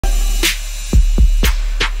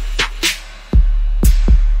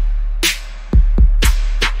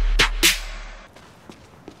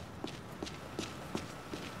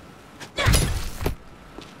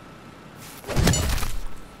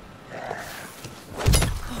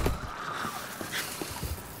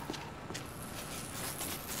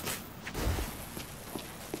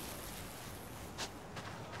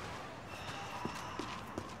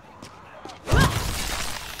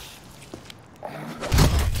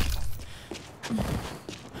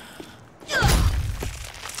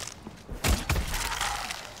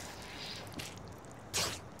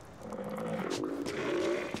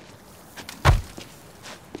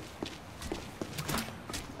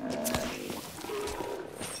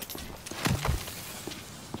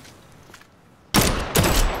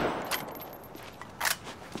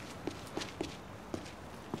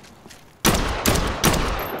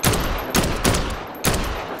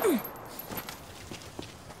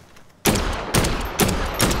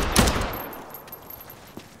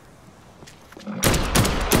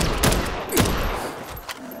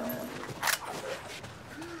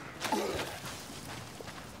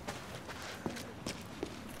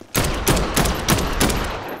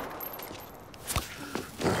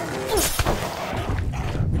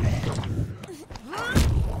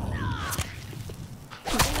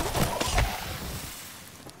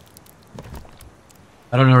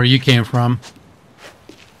I don't know where you came from.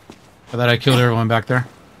 I thought I killed everyone back there.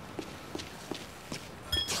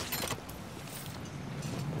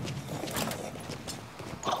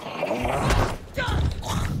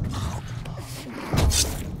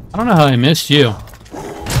 I don't know how I missed you.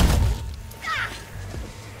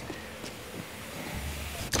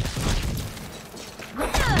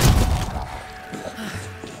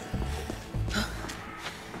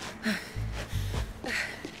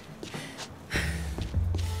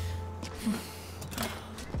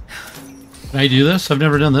 Can I do this? I've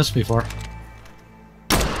never done this before.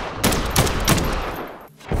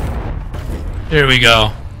 There we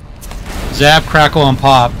go. Zap, crackle, and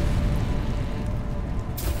pop.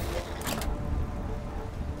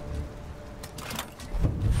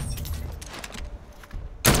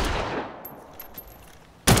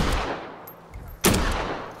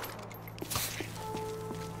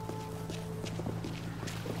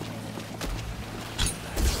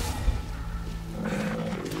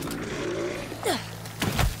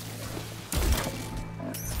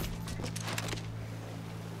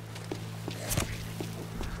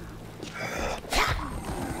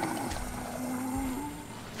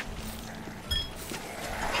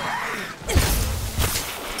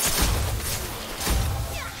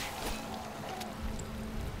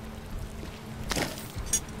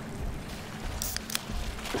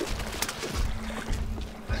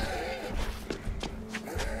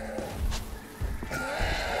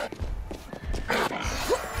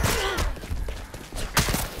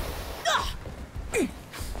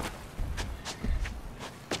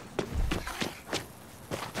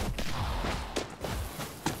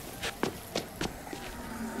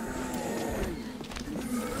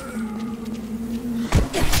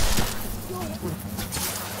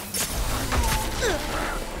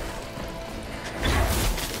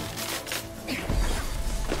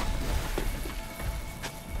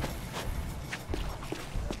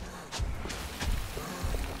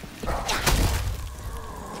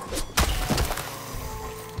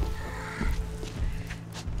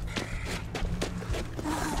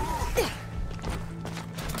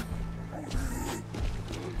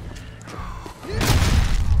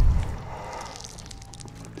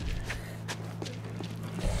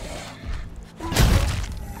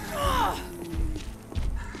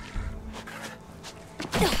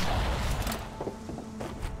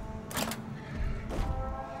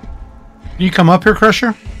 Can you come up here,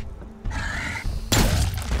 Crusher?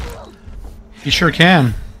 You sure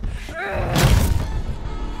can.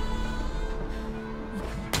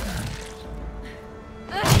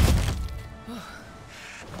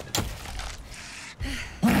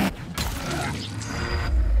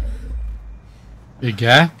 Big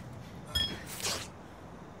guy.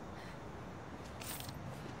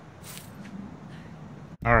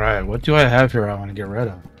 Alright, what do I have here I want to get rid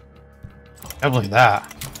of? Definitely that.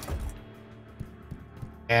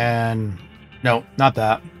 And no, not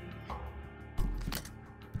that.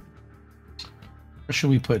 Where should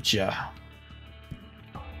we put you?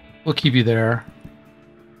 We'll keep you there.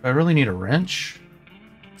 Do I really need a wrench?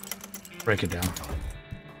 Break it down.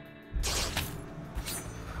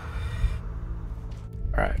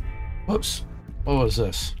 Alright. Whoops. What was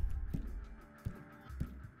this?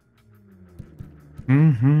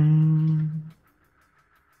 Green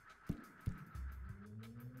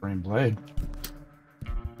blade.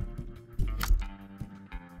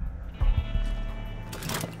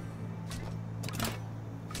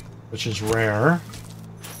 Which is rare.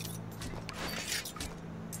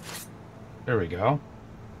 There we go.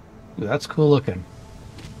 Ooh, that's cool looking.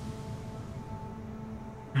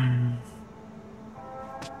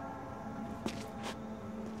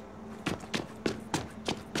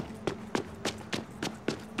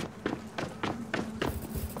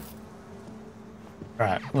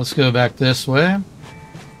 Alright, let's go back this way.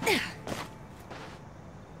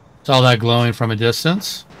 Saw that glowing from a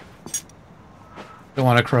distance. Don't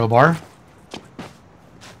want a crowbar. Okay,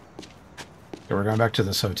 we're going back to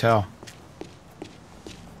this hotel.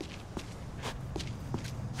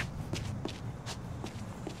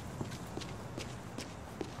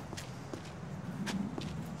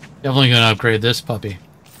 Definitely going to upgrade this puppy.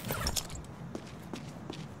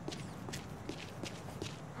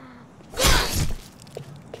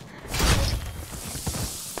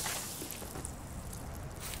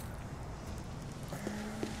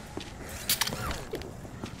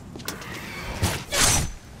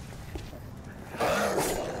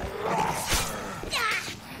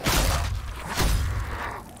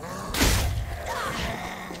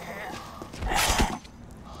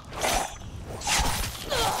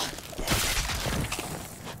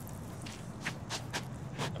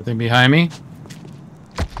 Something behind me?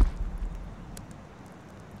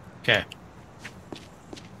 Okay.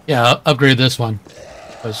 Yeah, I'll upgrade this one.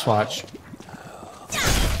 Let's watch.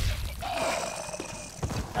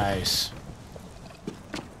 Nice.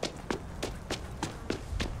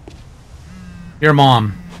 Your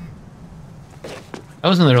mom. I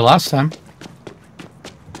wasn't there last time.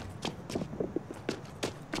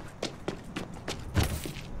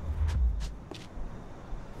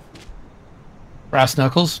 Brass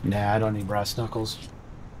knuckles? Nah, I don't need brass knuckles.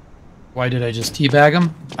 Why did I just teabag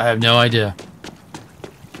him? I have no idea.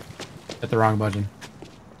 Hit the wrong button.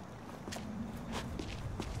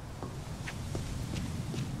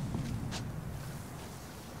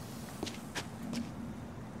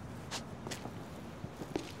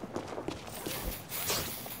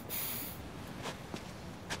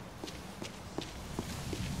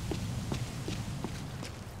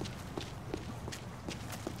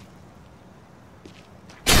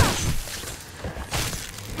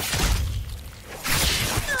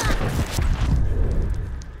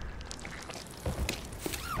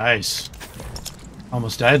 Nice.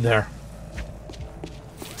 Almost died there.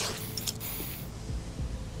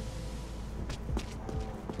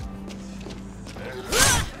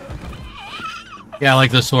 Yeah, I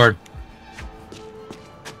like this sword.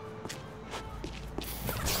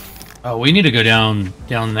 Oh, we need to go down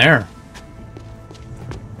there.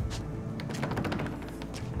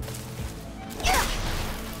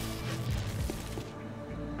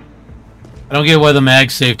 I don't get why the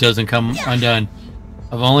mag safe doesn't come undone.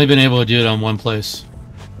 I've only been able to do it on one place.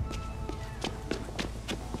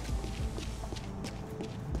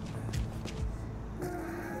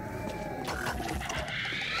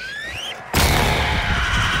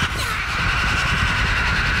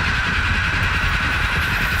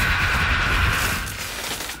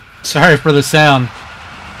 Sorry for the sound.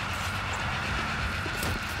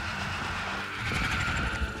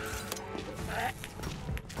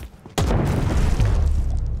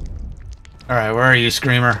 Alright, where are you,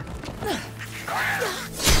 Screamer?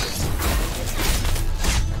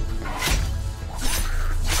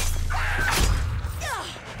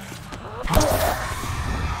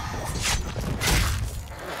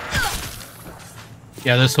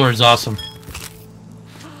 Yeah, this sword's awesome.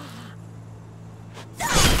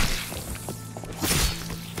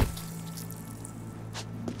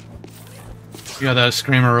 You got that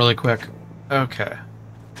Screamer really quick. Okay.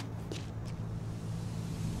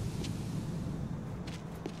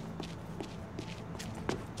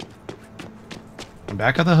 I'm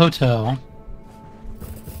back at the hotel.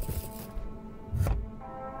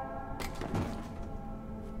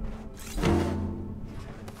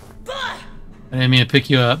 I didn't mean to pick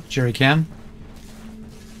you up, Jerry Can.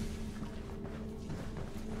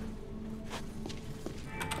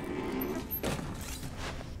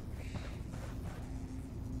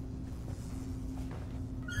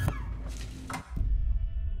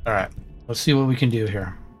 Alright, let's see what we can do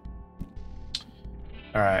here.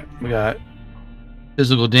 Alright, we got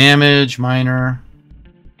physical damage, minor.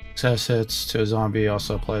 Success hits to a zombie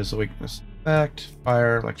also applies the weakness effect.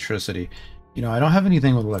 Fire, electricity. You know, I don't have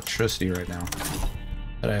anything with electricity right now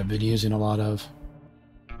that I've been using a lot of.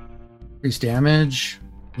 Increase damage,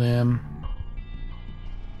 limb.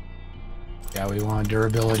 Yeah, we want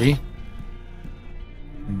durability.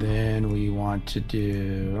 And then we want to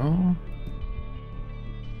do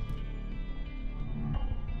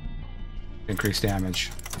increase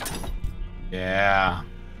damage. Yeah.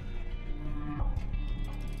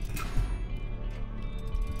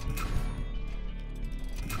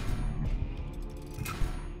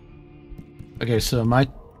 Okay, so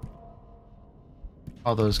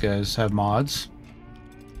all those guys have mods.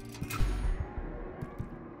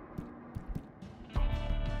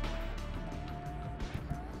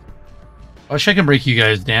 I wish I could break you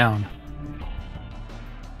guys down.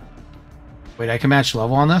 Wait, I can match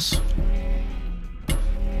level on this?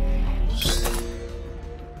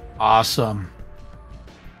 Awesome.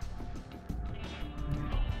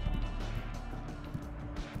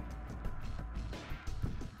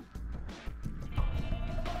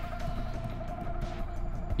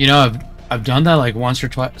 You know, I've done that like once or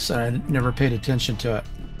twice and I never paid attention to it.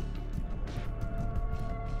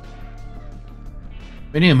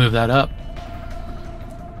 We need to move that up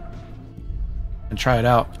and try it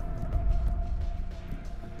out.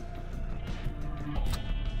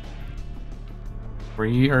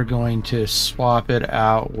 We are going to swap it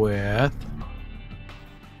out with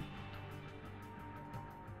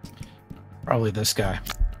probably this guy.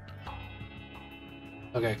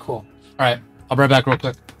 Okay, cool. All right, I'll be right back real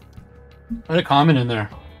quick. Write a comment in there.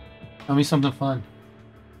 Tell me something fun.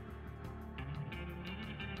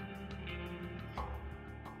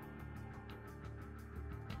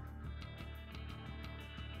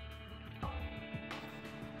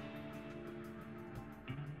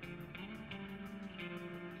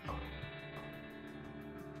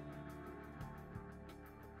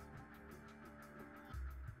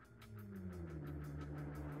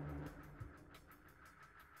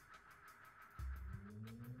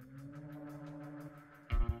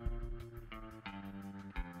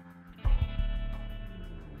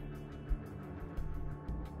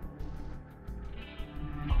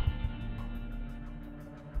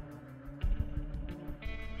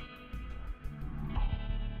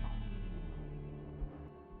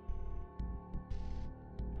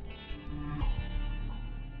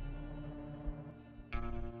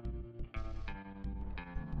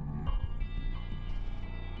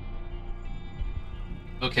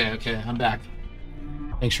 Okay, okay, I'm back.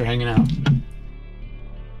 Thanks for hanging out.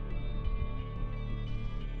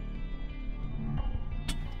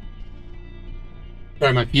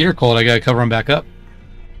 Sorry, my feet are cold. I gotta cover them back up.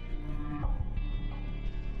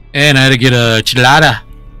 And I had to get a chilada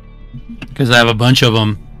because I have a bunch of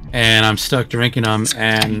them and I'm stuck drinking them.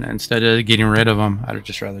 And instead of getting rid of them, I'd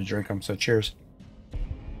just rather drink them. So cheers.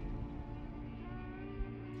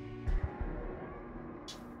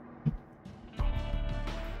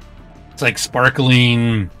 It's like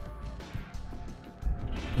sparkling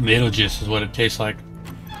tomato juice is what it tastes like. In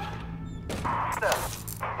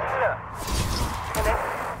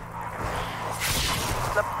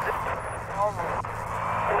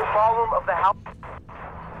the ballroom of the house.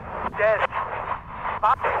 Dead.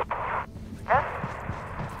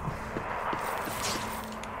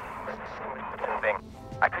 Thing.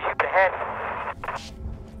 I could use the head.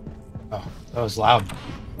 Oh, that was loud.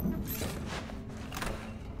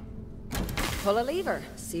 Pull a lever,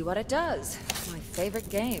 see what it does. My favorite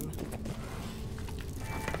game.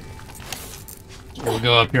 We'll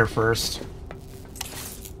go up here first.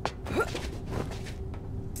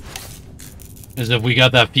 Because if we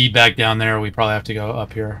got that feedback down there, we probably have to go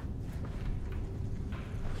up here.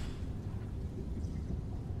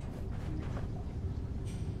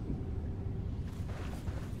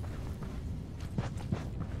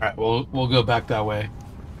 Alright, we'll go back that way.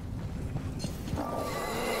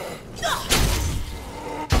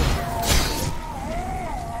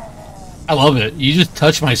 I love it. You just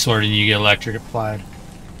touch my sword and you get electric applied.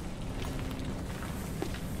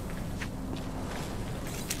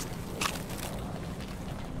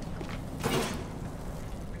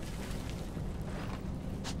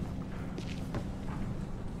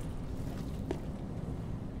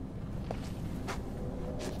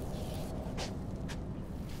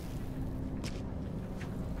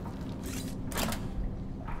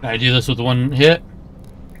 Can I do this with one hit?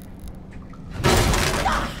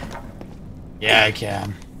 Yeah, I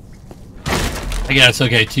can. I guess,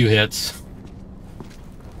 okay, 2 hits.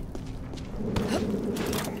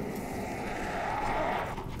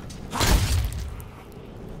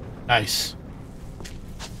 Nice.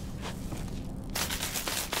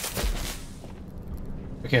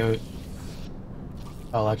 Okay.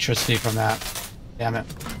 Electricity from that. Damn it.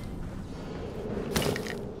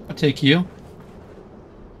 I'll take you.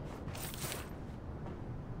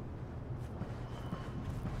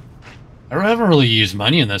 I haven't really used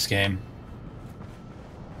money in this game.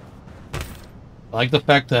 I like the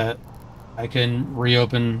fact that I can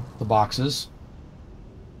reopen the boxes.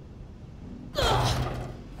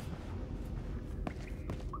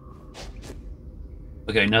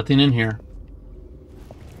 Okay, nothing in here.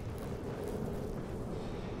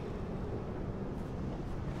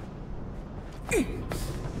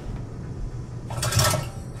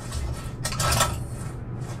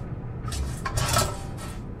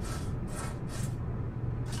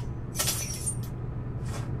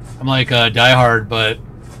 I'm like Die Hard, but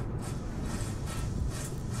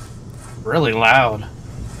really loud.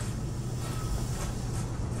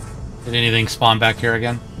 Did anything spawn back here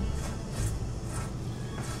again?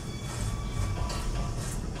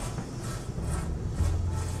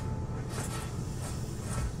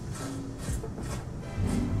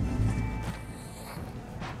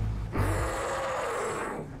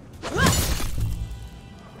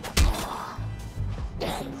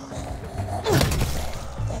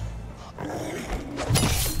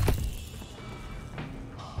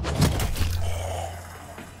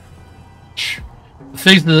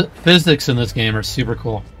 The physics in this game are super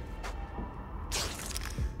cool.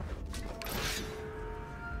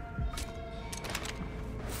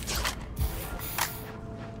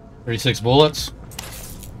 $36 bullets.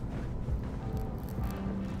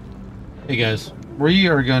 Hey guys, we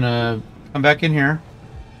are gonna come back in here.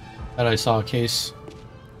 Thought I saw a case.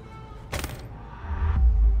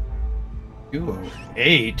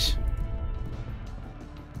 208.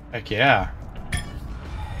 Heck yeah.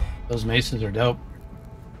 Those maces are dope.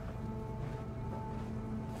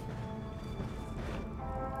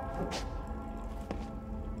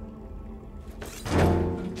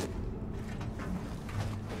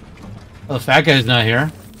 Well, the fat guy's not here,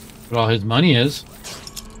 but all his money is.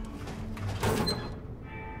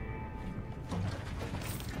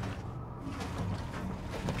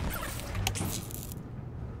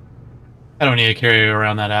 I don't need to carry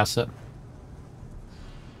around that asset.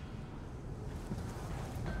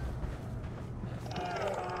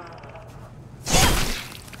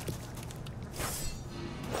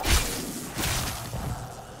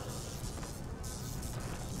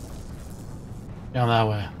 Down that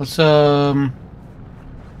way. Let's go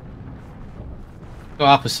Go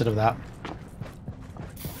opposite of that.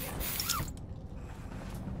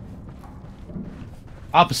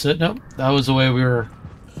 Opposite? Nope. That was the way we were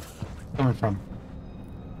coming from.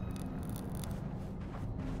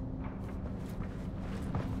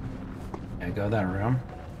 Can't go in that room.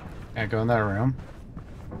 Can't go in that room.